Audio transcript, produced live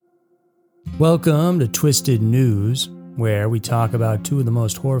Welcome to Twisted News, where we talk about two of the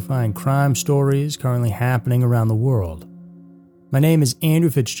most horrifying crime stories currently happening around the world. My name is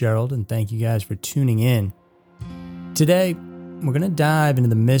Andrew Fitzgerald, and thank you guys for tuning in. Today, we're going to dive into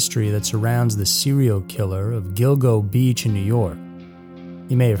the mystery that surrounds the serial killer of Gilgo Beach in New York.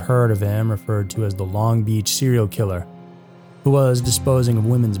 You may have heard of him referred to as the Long Beach serial killer, who was disposing of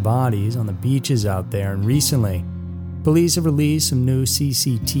women's bodies on the beaches out there, and recently, police have released some new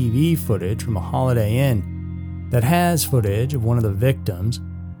CCTV footage from a Holiday Inn that has footage of one of the victims,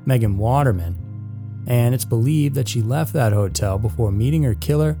 Megan Waterman, and it's believed that she left that hotel before meeting her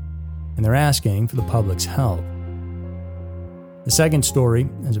killer, and they're asking for the public's help. The second story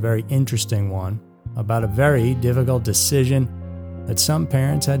is a very interesting one about a very difficult decision that some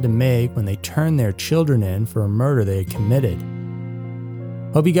parents had to make when they turned their children in for a murder they had committed.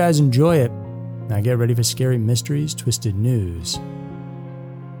 Hope you guys enjoy it. Now get ready for Scary Mysteries Twisted News.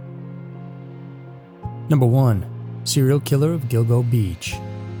 Number 1. Serial Killer of Gilgo Beach.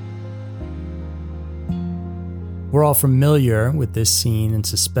 We're all familiar with this scene in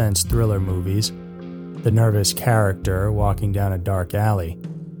suspense thriller movies. The nervous character walking down a dark alley.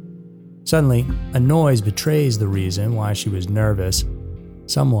 Suddenly, a noise betrays the reason why she was nervous.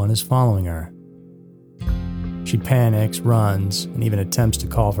 Someone is following her. She panics, runs, and even attempts to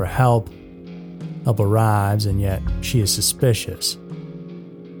call for help. Help arrives, and yet she is suspicious.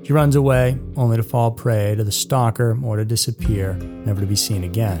 She runs away, only to fall prey to the stalker or to disappear, never to be seen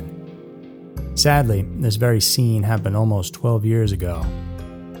again. Sadly, this very scene happened almost 12 years ago.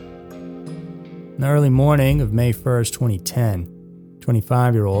 In the early morning of May 1st, 2010,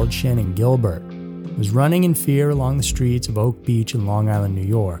 25-year-old Shannon Gilbert was running in fear along the streets of Oak Beach in Long Island, New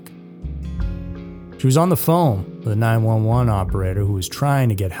York. She was on the phone with a 911 operator who was trying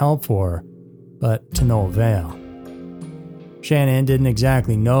to get help for her, but to no avail. Shannon didn't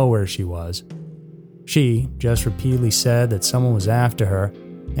exactly know where she was. She just repeatedly said that someone was after her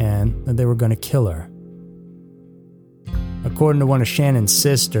and that they were going to kill her. According to one of Shannon's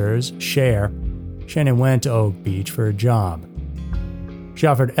sisters, Cher, Shannon went to Oak Beach for a job. She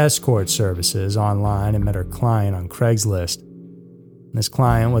offered escort services online and met her client on Craigslist. This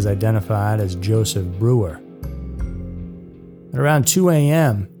client was identified as Joseph Brewer. At around 2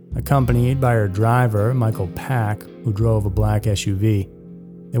 a.m., accompanied by her driver, Michael Pack, who drove a black SUV,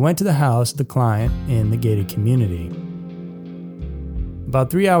 they went to the house of the client in the gated community. About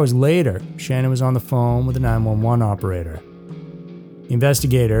 3 hours later, Shannon was on the phone with a 911 operator. The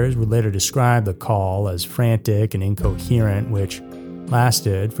investigators would later describe the call as frantic and incoherent, which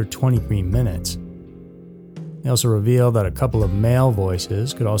lasted for 23 minutes. They also revealed that a couple of male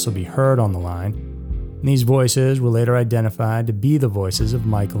voices could also be heard on the line, and these voices were later identified to be the voices of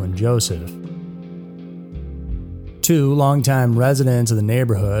Michael and Joseph. Two longtime residents of the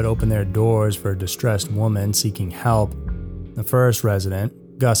neighborhood opened their doors for a distressed woman seeking help. The first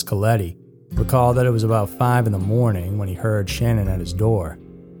resident, Gus Coletti, recalled that it was about 5 a.m. when he heard Shannon at his door.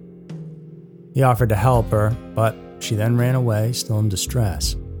 He offered to help her, but she then ran away, still in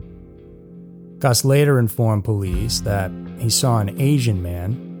distress. Gus later informed police that he saw an Asian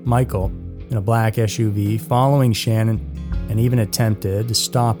man, Michael, in a black SUV following Shannon and even attempted to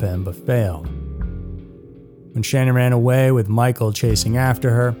stop him but failed. When Shannon ran away with Michael chasing after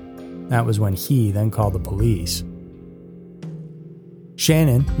her, that was when he then called the police.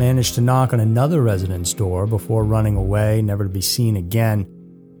 Shannon managed to knock on another resident's door before running away, never to be seen again.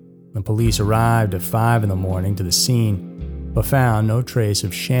 The police arrived at 5 a.m. to the scene, but found no trace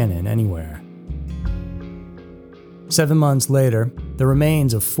of Shannon anywhere. 7 months later, the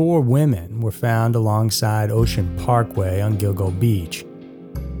remains of 4 women were found alongside Ocean Parkway on Gilgo Beach.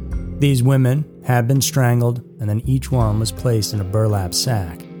 These women had been strangled, and then each one was placed in a burlap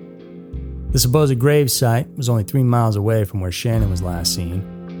sack. The supposed grave site was only 3 miles away from where Shannon was last seen.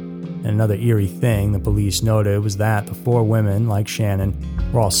 And another eerie thing the police noted was that the 4 women, like Shannon,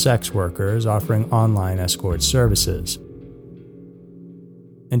 were all sex workers offering online escort services.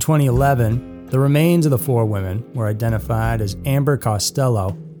 In 2011, the remains of the 4 women were identified as Amber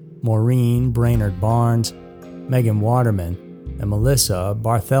Costello, Maureen Brainerd Barnes, Megan Waterman, and Melissa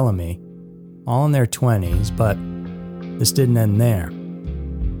Barthélemy, all in their 20s, but this didn't end there.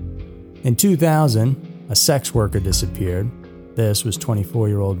 In 2000, a sex worker disappeared. This was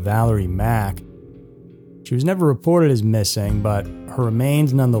 24-year-old Valerie Mack. She was never reported as missing, but her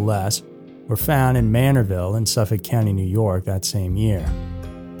remains nonetheless were found in Manorville in Suffolk County, New York that same year.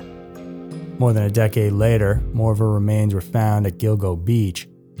 More than a decade later, more of her remains were found at Gilgo Beach.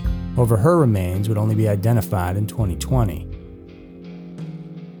 However, her remains would only be identified in 2020.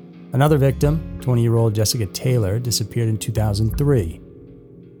 Another victim, 20-year-old Jessica Taylor, disappeared in 2003.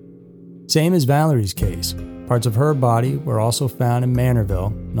 Same as Valerie's case, parts of her body were also found in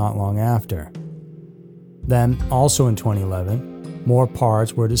Manorville not long after. Then, also in 2011, more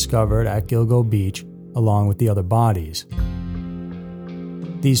parts were discovered at Gilgo Beach along with the other bodies.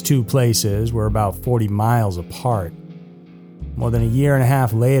 These two places were about 40 miles apart. More than a year and a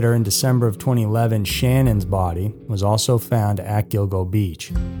half later, in December of 2011, Shannon's body was also found at Gilgo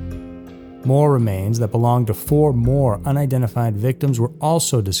Beach. More remains that belonged to 4 more unidentified victims were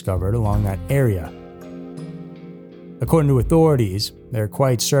also discovered along that area. According to authorities, they're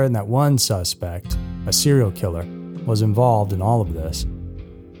quite certain that one suspect, a serial killer, was involved in all of this.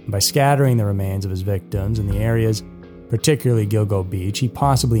 By scattering the remains of his victims in the areas, particularly Gilgo Beach, he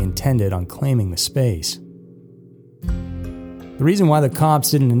possibly intended on claiming the space. The reason why the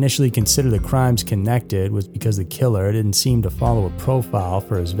cops didn't initially consider the crimes connected was because the killer didn't seem to follow a profile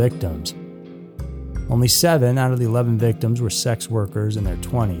for his victims. Only 7 out of the 11 victims were sex workers in their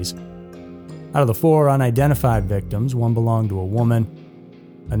 20s. Out of the 4 unidentified victims, 1 belonged to a woman.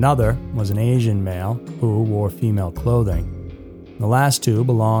 Another was an Asian male who wore female clothing. The last 2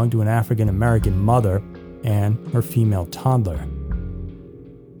 belonged to an African American mother and her female toddler.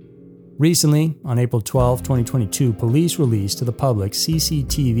 Recently, on April 12, 2022, police released to the public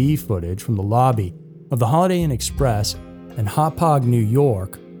CCTV footage from the lobby of the Holiday Inn Express in Hauppauge, New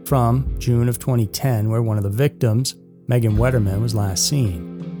York, from June of 2010, where one of the victims, Megan Wetterman, was last seen.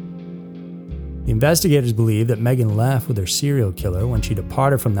 The investigators believe that Megan left with her serial killer when she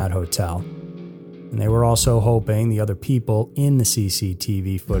departed from that hotel, and they were also hoping the other people in the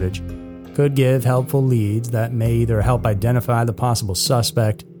CCTV footage could give helpful leads that may either help identify the possible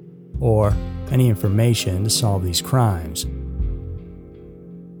suspect or any information to solve these crimes.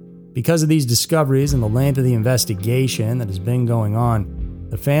 Because of these discoveries and the length of the investigation that has been going on,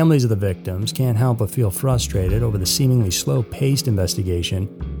 the families of the victims can't help but feel frustrated over the seemingly slow-paced investigation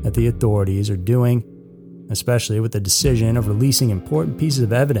that the authorities are doing, especially with the decision of releasing important pieces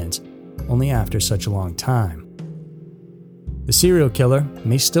of evidence only after such a long time. The serial killer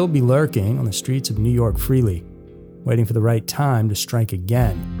may still be lurking on the streets of New York freely, waiting for the right time to strike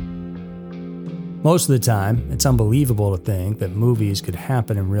again. Most of the time, it's unbelievable to think that movies could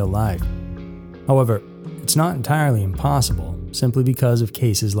happen in real life. However, it's not entirely impossible, simply because of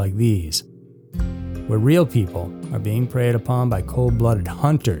cases like these, where real people are being preyed upon by cold-blooded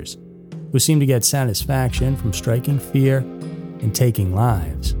hunters who seem to get satisfaction from striking fear and taking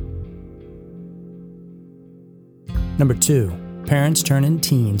lives. Number 2, parents turn in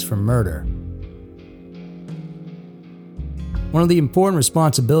teens for murder. One of the important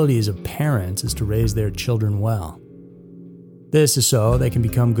responsibilities of parents is to raise their children well. This is so they can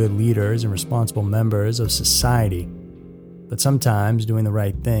become good leaders and responsible members of society. But sometimes doing the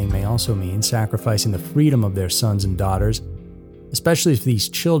right thing may also mean sacrificing the freedom of their sons and daughters, especially if these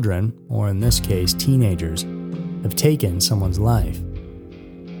children, or in this case teenagers, have taken someone's life.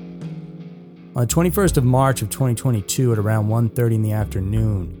 On the 21st of March of 2022 at around 1:30 in the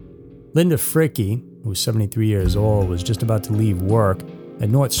afternoon, Linda Fricky, who was 73 years old, was just about to leave work at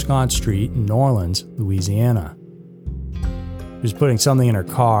North Scott Street in New Orleans, Louisiana. She was putting something in her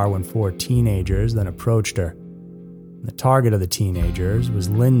car when 4 teenagers then approached her. The target of the teenagers was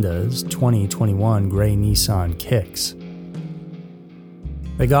Linda's 2021 gray Nissan Kicks.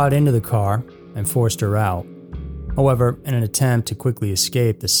 They got into the car and forced her out. However, in an attempt to quickly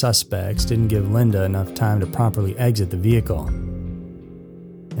escape, the suspects didn't give Linda enough time to properly exit the vehicle.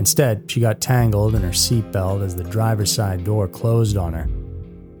 Instead, she got tangled in her seatbelt as the driver's side door closed on her.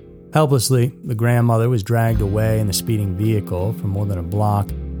 Helplessly, the grandmother was dragged away in the speeding vehicle for more than a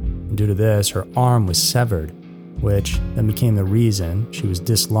block, and due to this, her arm was severed, which then became the reason she was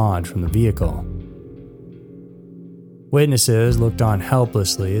dislodged from the vehicle. Witnesses looked on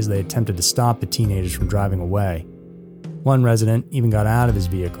helplessly as they attempted to stop the teenagers from driving away. One resident even got out of his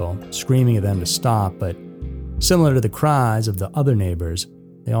vehicle, screaming at them to stop, but similar to the cries of the other neighbors,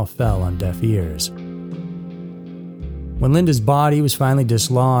 they all fell on deaf ears. When Linda's body was finally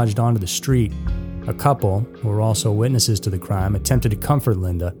dislodged onto the street, a couple, who were also witnesses to the crime, attempted to comfort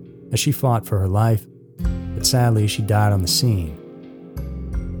Linda as she fought for her life, but sadly she died on the scene.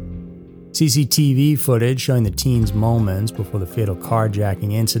 CCTV footage showing the teens' moments before the fatal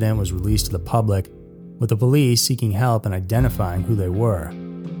carjacking incident was released to the public, with the police seeking help in identifying who they were.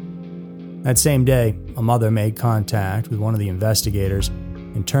 That same day, a mother made contact with one of the investigators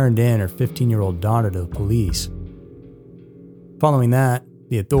and turned in her 15-year-old daughter to the police. Following that,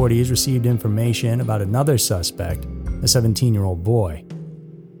 the authorities received information about another suspect, a 17-year-old boy.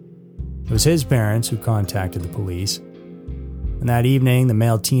 It was his parents who contacted the police, and that evening the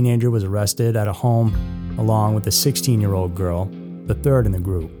male teenager was arrested at a home along with the 16-year-old girl, the third in the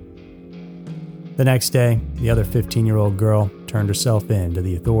group. The next day, the other 15-year-old girl turned herself in to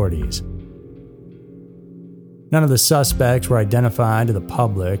the authorities. None of the suspects were identified to the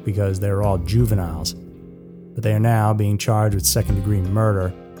public because they were all juveniles, but they are now being charged with second-degree murder,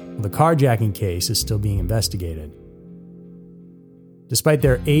 while the carjacking case is still being investigated. Despite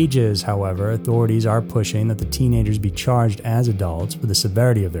their ages, however, authorities are pushing that the teenagers be charged as adults for the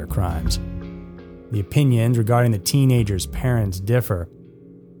severity of their crimes. The opinions regarding the teenagers' parents differ.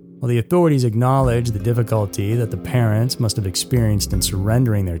 While the authorities acknowledge the difficulty that the parents must have experienced in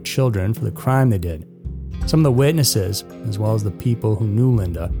surrendering their children for the crime they did, some of the witnesses, as well as the people who knew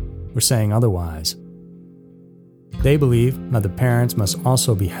Linda, were saying otherwise. They believe that the parents must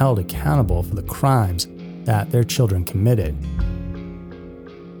also be held accountable for the crimes that their children committed.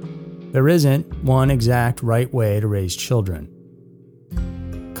 There isn't one exact right way to raise children.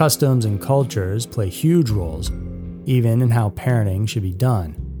 Customs and cultures play huge roles, even in how parenting should be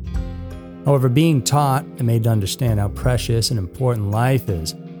done. However, being taught and made to understand how precious and important life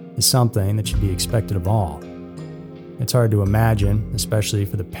is something that should be expected of all. It's hard to imagine, especially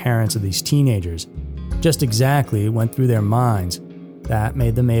for the parents of these teenagers, just exactly what went through their minds that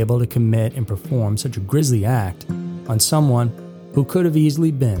made them able to commit and perform such a grisly act on someone who could have easily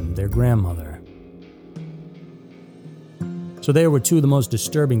been their grandmother. So there were two of the most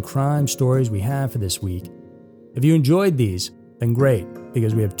disturbing crime stories we have for this week. If you enjoyed these, then great,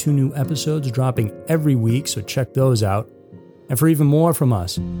 because we have 2 new episodes dropping every week, so check those out. And for even more from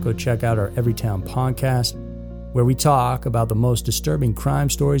us, go check out our Everytown podcast, where we talk about the most disturbing crime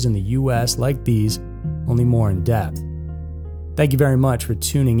stories in the U.S. like these, only more in depth. Thank you very much for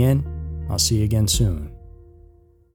tuning in. I'll see you again soon.